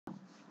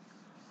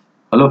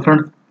Hello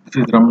friends, this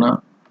is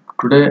Ramana.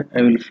 Today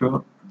I will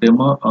show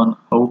demo on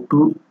how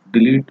to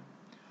delete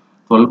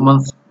 12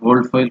 months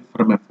old file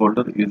from a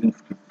folder using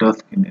script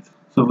task in it.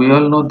 So we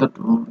all know that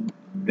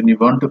when you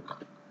want to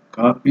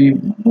copy,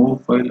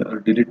 move file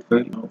or delete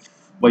file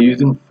by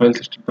using file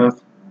system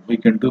task, we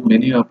can do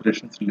many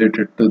operations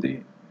related to the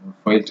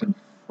files and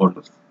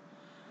folders.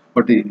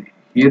 But here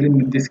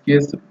in this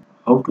case,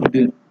 how to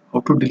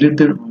delete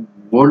the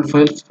old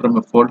files from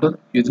a folder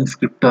using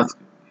script task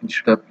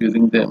instead of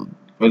using the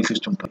file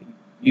system task.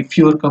 If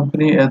your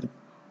company is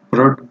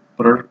product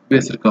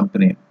based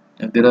company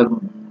and there are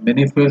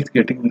many files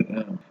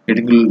getting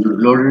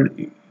loaded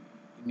in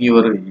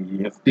your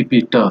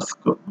FTP task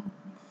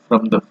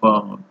from the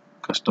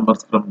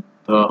customers from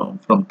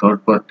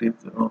third parties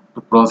to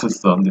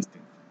process all these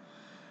things.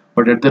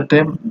 But at the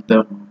time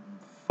the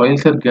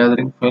files are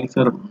gathering, files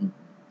are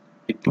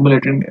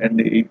accumulating,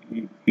 and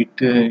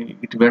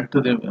it went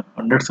to the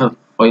hundreds of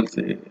files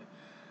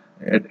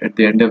at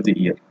the end of the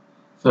year.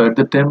 So at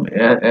the time,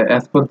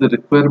 as per the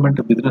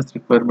requirement, business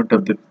requirement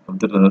of the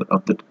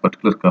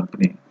particular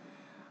company,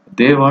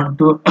 they want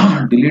to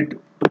delete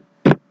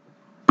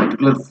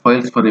particular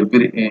files for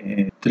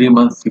every 3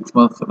 months, 6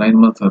 months, 9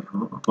 months, or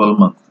 12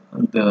 months.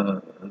 And,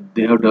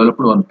 they have developed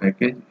one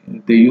package.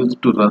 They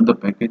used to run the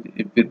package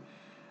every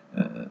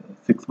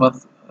 6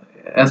 months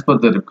as per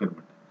the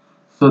requirement.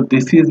 So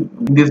this is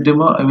in this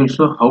demo I will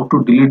show how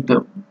to delete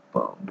the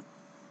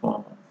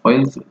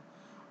files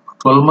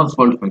 12 months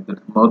old file, that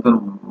is more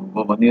than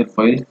 1 year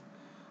files,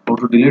 how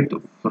to delete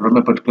from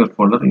a particular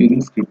folder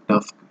using script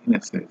task in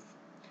SSIS.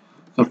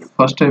 So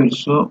first I will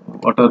show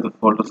what are the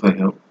folders I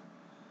have.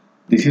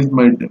 This is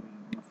my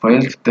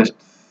files test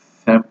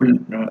sample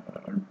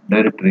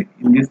directory.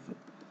 In this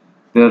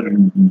there are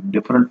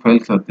different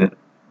files are there,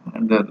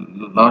 and the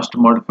last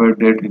modified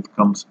date it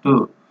comes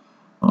to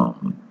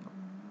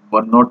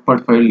one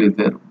notepad file is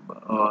there.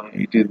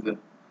 It is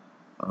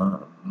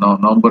now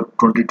November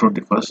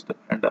 2021,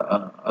 and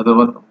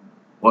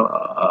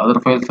other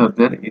files are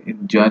there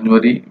in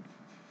January,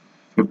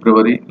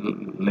 February,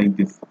 like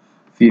this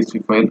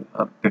CSV file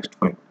or text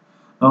file.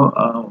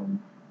 Now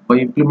by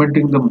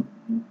implementing the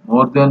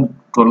more than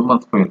 12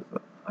 months file,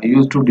 I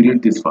used to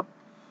delete this one.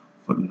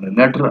 So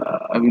later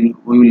we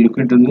will look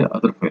into the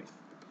other files.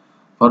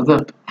 For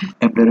that,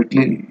 I'm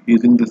directly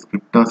using the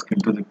script task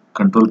into the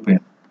control pane.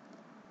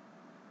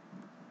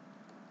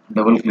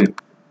 Double click.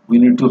 We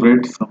need to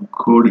write some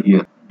code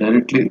here.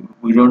 Directly,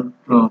 we don't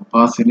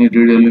pass any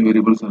read-only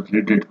variables or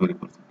read-date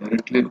variables.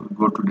 Directly, we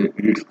go to the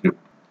edit script.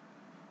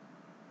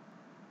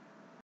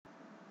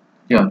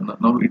 Yeah,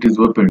 now it is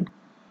opened.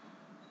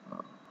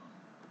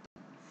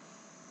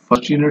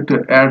 First, you need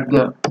to add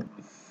the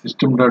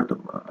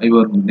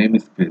system.io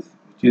namespace,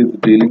 which is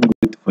dealing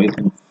with files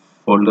and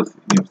folders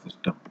in your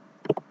system.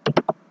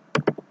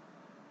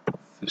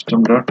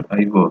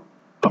 System.io.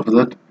 After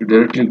that, you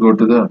directly go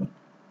to the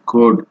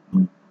code,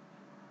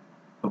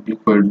 public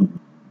void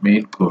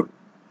main code.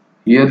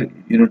 Here,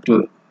 you need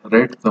to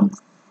write some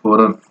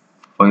 4 or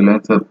 5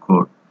 lines of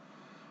code.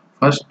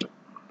 First,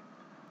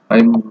 I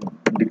am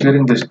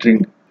declaring the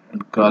string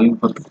and calling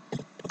for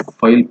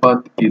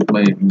filePath is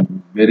my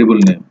variable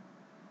name,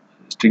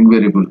 string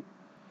variable,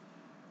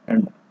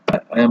 and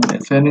I am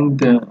assigning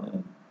the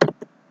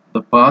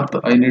path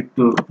we need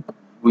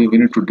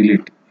to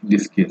delete. In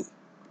this case,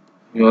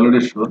 we already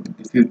shown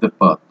this is the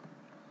path.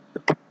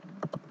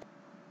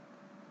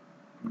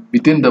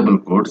 Within double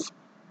quotes,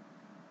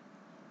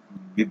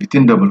 I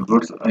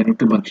need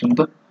to mention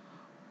the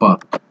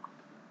path.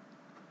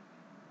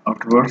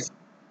 Afterwards,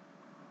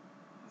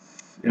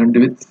 end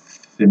with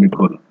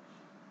semicolon.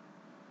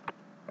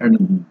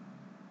 And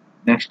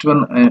next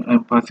one I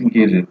am passing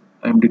here.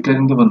 I am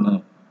declaring the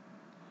one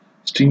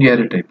string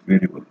array type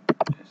variable.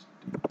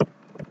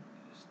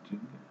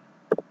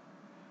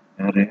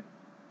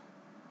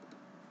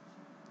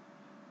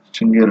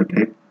 String array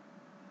type.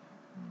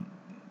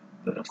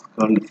 That's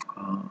called.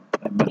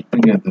 I'm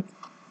mentioning as the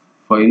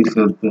files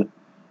as the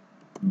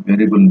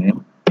variable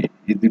name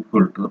is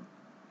equal to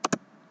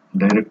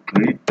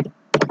directory.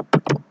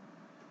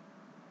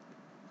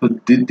 So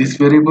this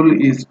variable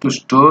is to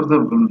store the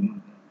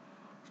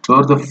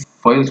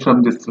files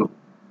from the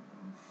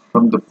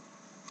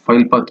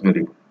file path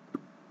variable.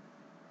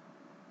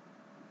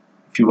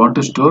 If you want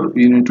to store,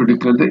 you need to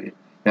declare the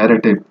array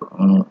type,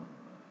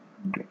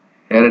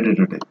 array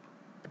data type.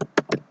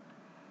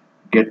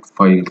 Get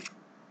files.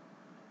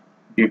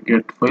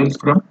 Get files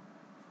from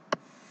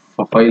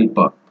file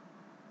path.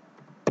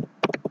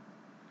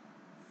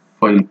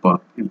 File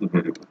path is the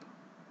variable.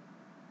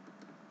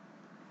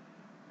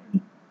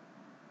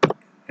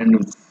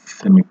 And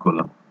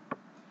semicolon.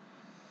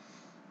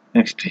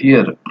 Next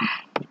here,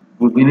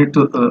 we need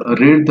to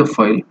read the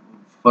file.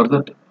 For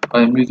that,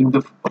 I am using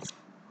the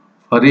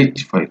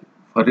foreach file.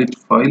 Foreach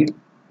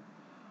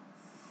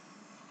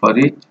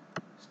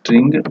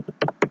string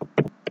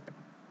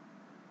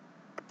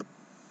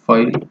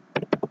file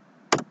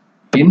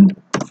in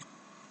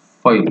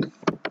file.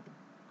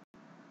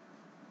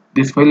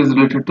 This file is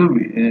related to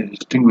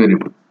string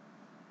variable,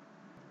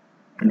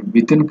 and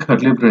within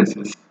curly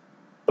braces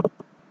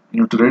you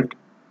need to write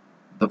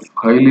the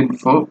file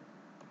info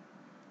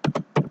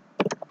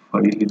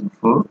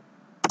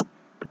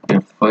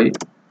fi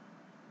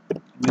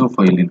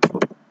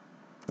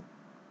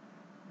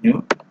new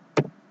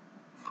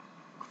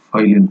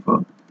file info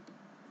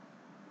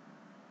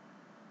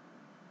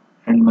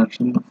and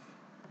mention the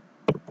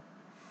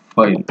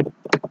file.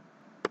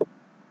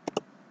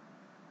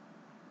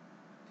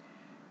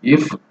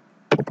 If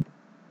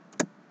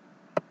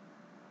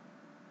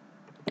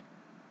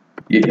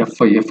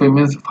fi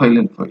means file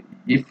info.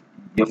 If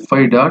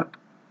fi dot,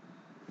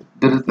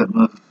 there is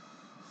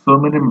so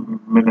many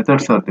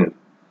methods are there.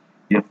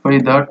 Fi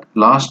dot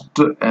last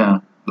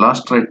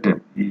write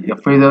time.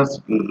 Fi dot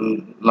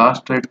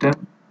last write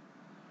time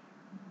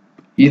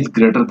is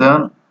greater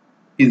than,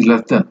 is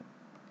less than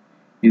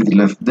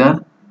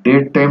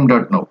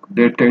DateTime.Now.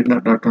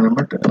 DateTime.Now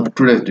meant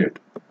today's date.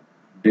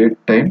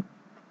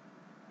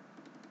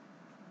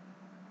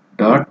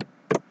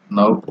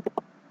 DateTime.Now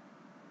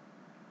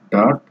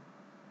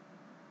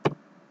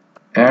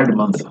add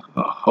months.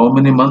 How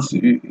many months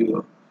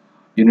you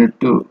need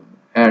to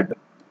add?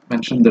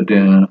 Mention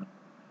the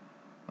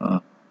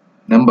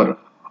number.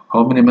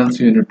 How many months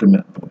you need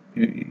to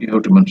you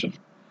have to mention.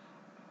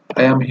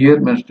 I am here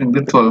mentioning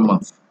the 12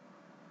 months.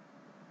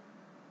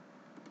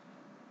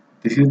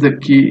 This is the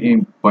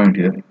key point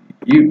here.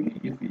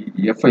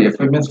 Fi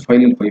means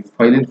file info. If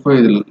file info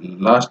is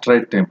last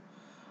write time.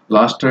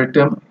 Last write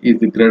time is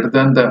greater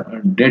than the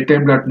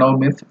DateTime.Now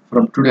means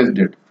from today's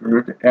date.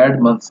 Add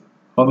months.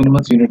 How many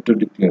months you need to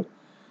declare?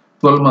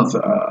 12 months.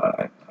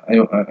 I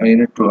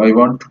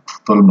want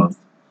 12 months.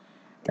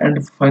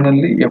 And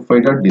finally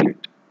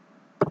fi.Delete.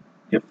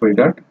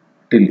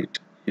 fi.Delete.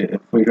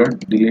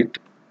 fi.Delete.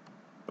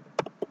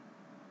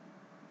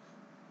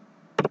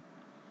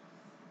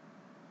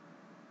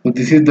 So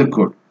this is the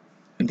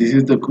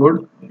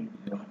code.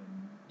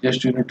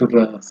 Just you need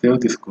to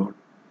save this code.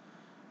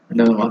 And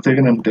once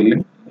again I'm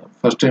telling.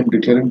 First I'm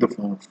declaring the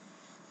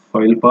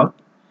file path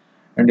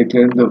and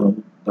declaring the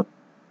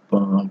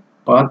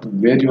path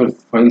where your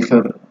files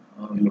are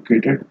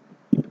located,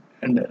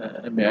 and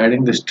I'm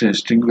adding the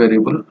string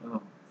variable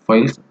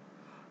files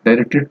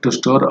directed to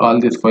store all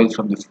these files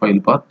from this file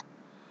path.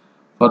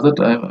 For that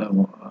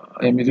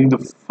I'm using the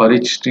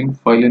foreach string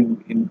file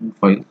in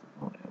file.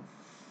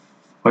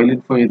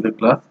 FileInfo is the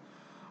class.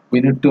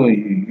 We need to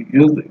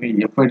use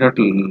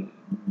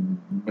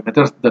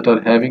methods that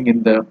are having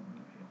in the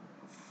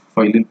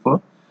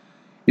FileInfo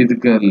is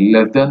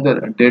less than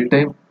the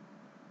DateTime.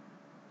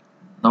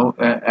 Now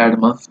add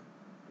months.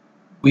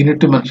 We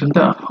need to mention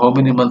the how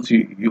many months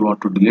you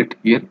want to delete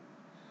here.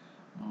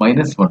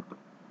 -1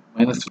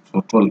 to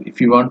 -12.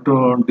 If you want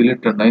to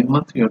delete 9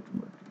 months, if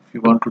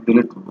you want to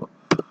delete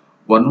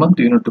 1 month,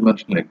 you need to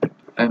mention like that.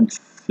 I am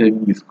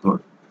saving this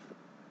code,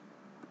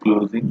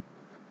 closing,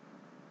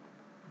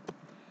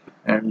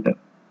 and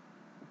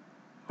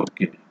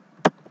okay.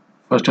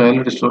 First I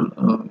already told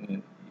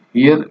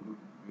here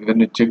when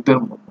you check the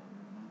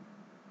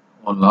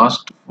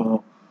last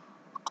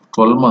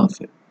 12 months,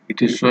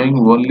 it is showing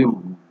only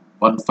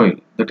one file,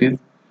 that is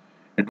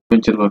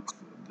AdventureWorks,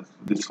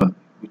 this one,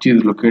 which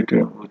is on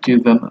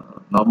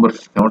November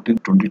 17,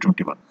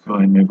 2021. So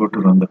I may go to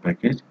run the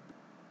package.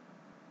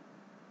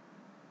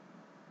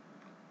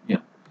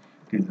 Yeah,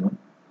 it is run.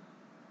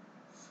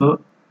 So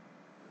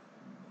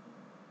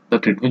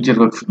that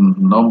AdventureWorks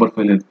November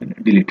file has been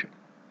deleted.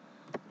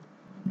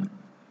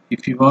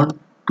 If you want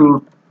to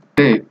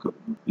take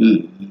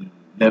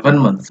 11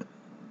 months,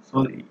 so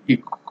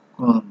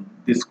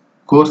this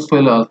course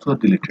file also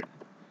deleted.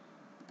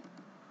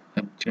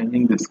 I'm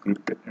changing the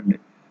script and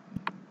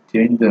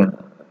change the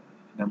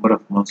number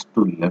of months to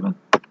 11,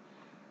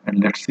 and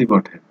let's see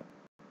what happens.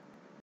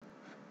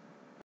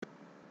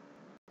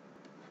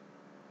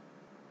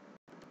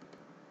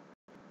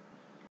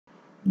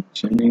 I'm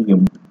changing the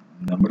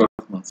number of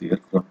months here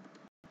from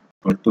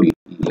 12 to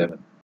 11.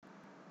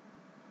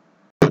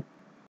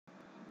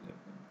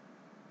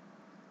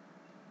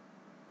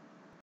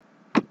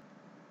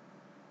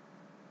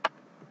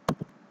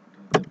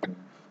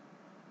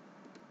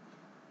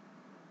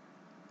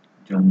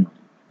 January,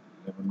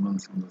 11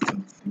 months in the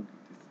sense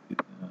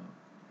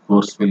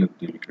course file is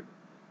deleted.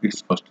 It's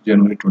 1st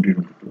January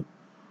 2022.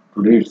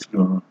 Today it's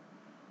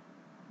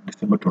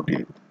December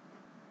 28th.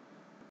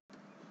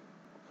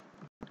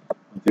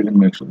 Once again,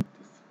 make sure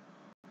this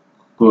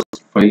course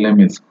file name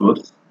is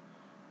course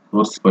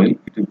file.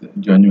 It is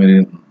January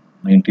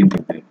 19th.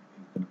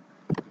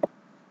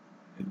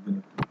 It's been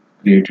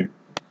created.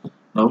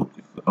 Now,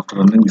 after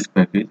running this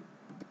package,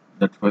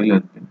 that file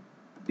has been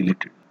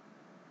deleted.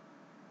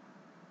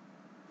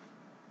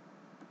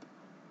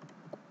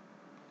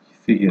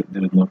 See here,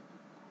 there is no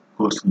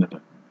course in the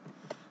document.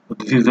 So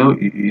this is how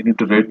you need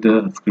to write the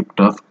script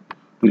task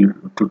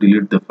to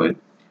delete the file.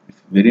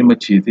 It's very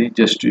much easy.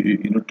 Just you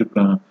need to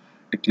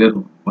declare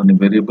one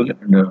variable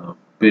and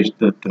paste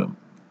that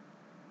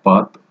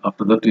path.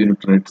 After that, you need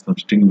to write some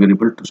string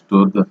variable to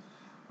store the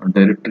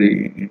directory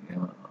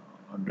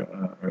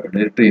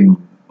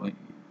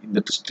in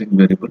that string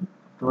variable.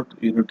 afterward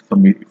you need to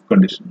submit if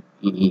condition.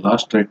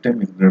 Last write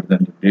time is greater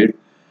than the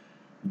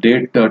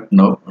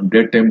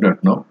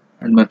DateTime.Now,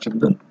 and mention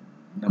the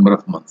number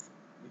of months.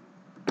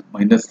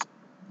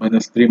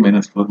 -3,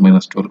 -4,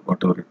 -12,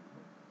 whatever it.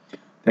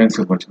 Thanks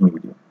for watching the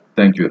video.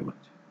 Thank you very much.